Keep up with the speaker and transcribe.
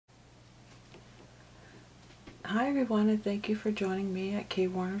Hi everyone, and thank you for joining me at K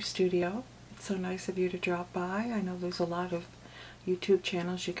Warner Studio. It's so nice of you to drop by. I know there's a lot of YouTube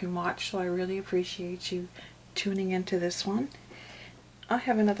channels you can watch, so I really appreciate you tuning into this one. I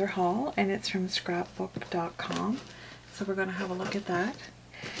have another haul, and it's from scrapbook.com, so we're going to have a look at that.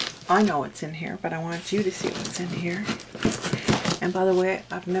 I know it's in here, but I want you to see what's in here. And by the way,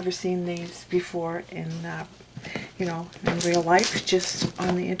 I've never seen these before in in real life, just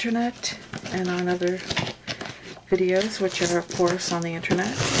on the internet and on other videos, which are of course on the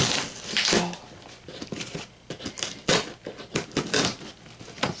internet.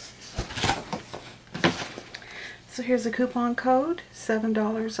 So here's a coupon code,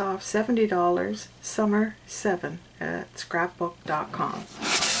 $7 off $70, summer 7 at scrapbook.com.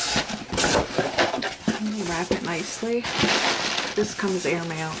 Wrap it nicely. This comes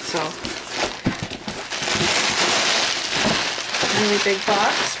airmail, so really big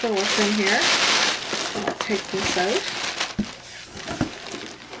box for what's in here. So I'll take this out.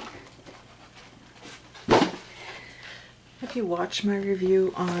 If you watch my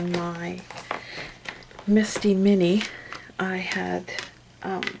review on my Misty Mini, I had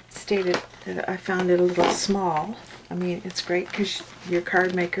stated that I found it a little small. I mean, it's great because you're a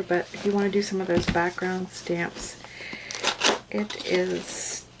card maker, but if you want to do some of those background stamps, it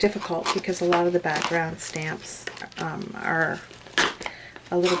is difficult because a lot of the background stamps are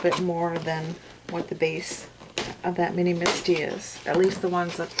a little bit more than what the base of that Mini Misty is, at least the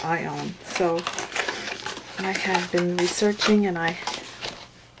ones that I own. So I had been researching, and I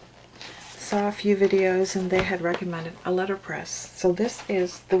saw a few videos, and they had recommended a letterpress. So this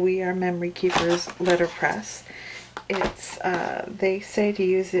is the We Are Memory Keepers letterpress. It's they say to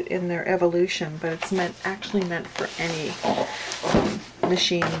use it in their Evolution, but it's actually meant for any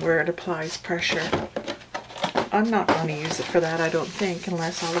machine where it applies pressure. I'm not going to use it for that, I don't think,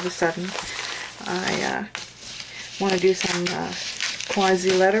 unless all of a sudden I want to do some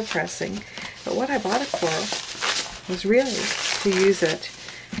quasi letter pressing. But what I bought it for was really to use it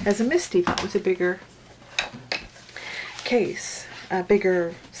as a Misty, but with a bigger case, a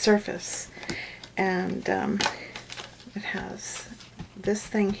bigger surface. And it has this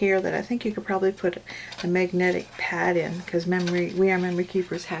thing here that I think you could probably put a magnetic pad in, because We Are Memory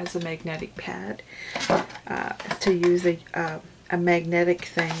Keepers has a magnetic pad to use a magnetic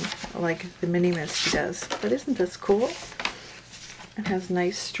thing like the Mini Misty does. But isn't this cool? It has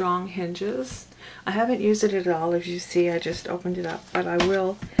nice strong hinges. I haven't used it at all, as you see. I just opened it up, but I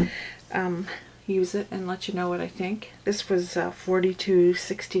will use it and let you know what I think. This was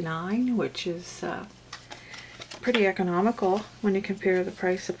 $42.69, which is pretty economical when you compare the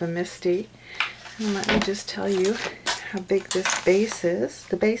price of a Misty. And let me just tell you how big this base is.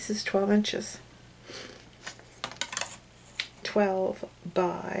 The base is 12 inches. 12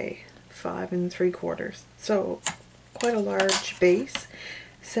 by 5 3/4. So quite a large base.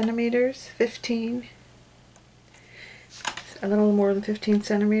 Centimeters, 15, a little more than 15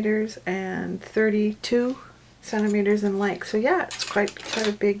 centimeters, and 32 centimeters in length. So yeah, it's quite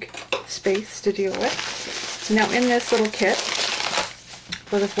a big space to deal with. Now in this little kit,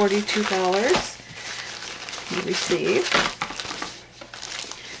 for the $42, you receive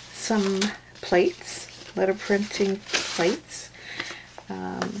some plates, letter printing plates,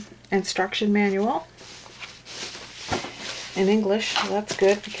 instruction manual in English. Well, that's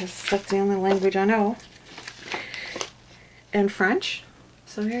good because that's the only language I know, and French.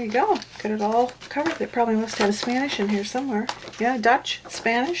 So there you go, got it all covered. They probably must have Spanish in here somewhere. Yeah, Dutch,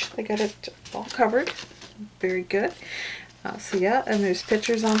 Spanish, they got it all covered. Very good. So yeah, and there's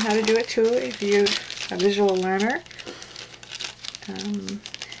pictures on how to do it too if you're a visual learner.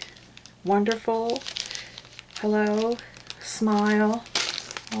 Wonderful, hello, smile,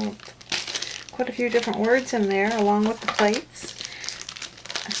 quite a few different words in there along with the plates.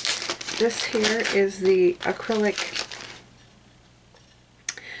 This here is the acrylic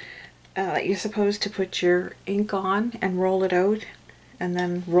that you're supposed to put your ink on and roll it out and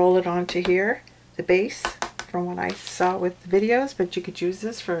then roll it onto here, the base, from what I saw with the videos. But you could use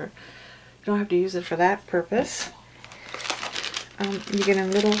this for, you don't have to use it for that purpose. You get a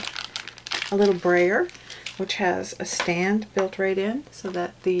little brayer, which has a stand built right in so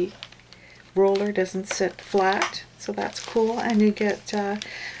that the roller doesn't sit flat, so that's cool. And you get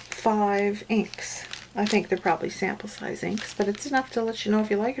 5 inks. I think they're probably sample size inks, but it's enough to let you know if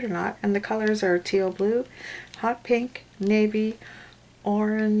you like it or not. And the colors are teal blue, hot pink, navy,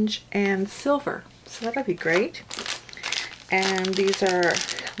 orange, and silver. So that'll be great. And these are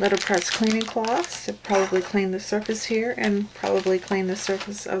letterpress cleaning cloths to probably clean the surface here and probably clean the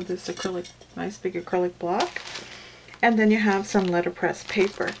surface of this acrylic, nice big acrylic block. And then you have some letterpress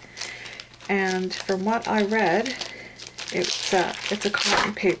paper. And from what I read, it's a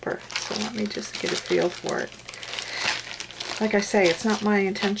cotton paper. So let me just get a feel for it. Like I say, it's not my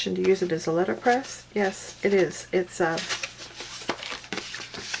intention to use it as a letterpress. Yes, it is. It's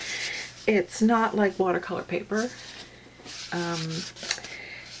not like watercolor paper.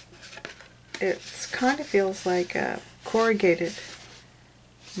 It kind of feels like a corrugated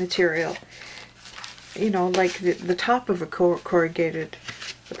material. You know, like the top of a corrugated,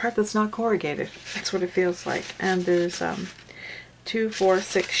 the part that's not corrugated. That's what it feels like. And there's 2, 4,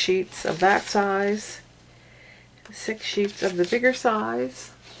 6 sheets of that size, 6 sheets of the bigger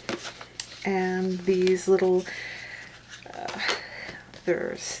size, and these little,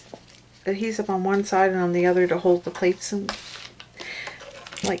 there's adhesive on one side and on the other to hold the plates, and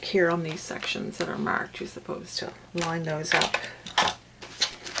like here on these sections that are marked, you're supposed to line those up.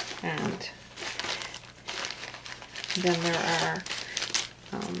 And then there are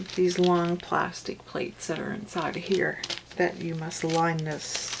these long plastic plates that are inside of here that you must line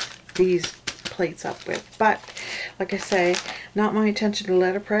these plates up with. But like I say, not my intention to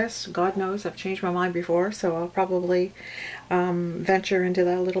letterpress. God knows I've changed my mind before, so I'll probably venture into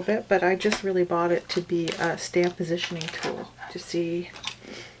that a little bit. But I just really bought it to be a stamp positioning tool to see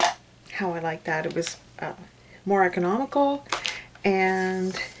how I like that. It was more economical,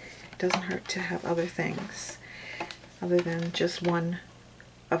 and it doesn't hurt to have other things other than just one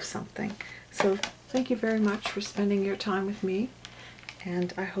of something. So thank you very much for spending your time with me,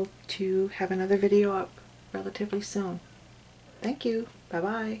 and I hope to have another video up relatively soon. Thank you.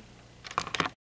 Bye-bye.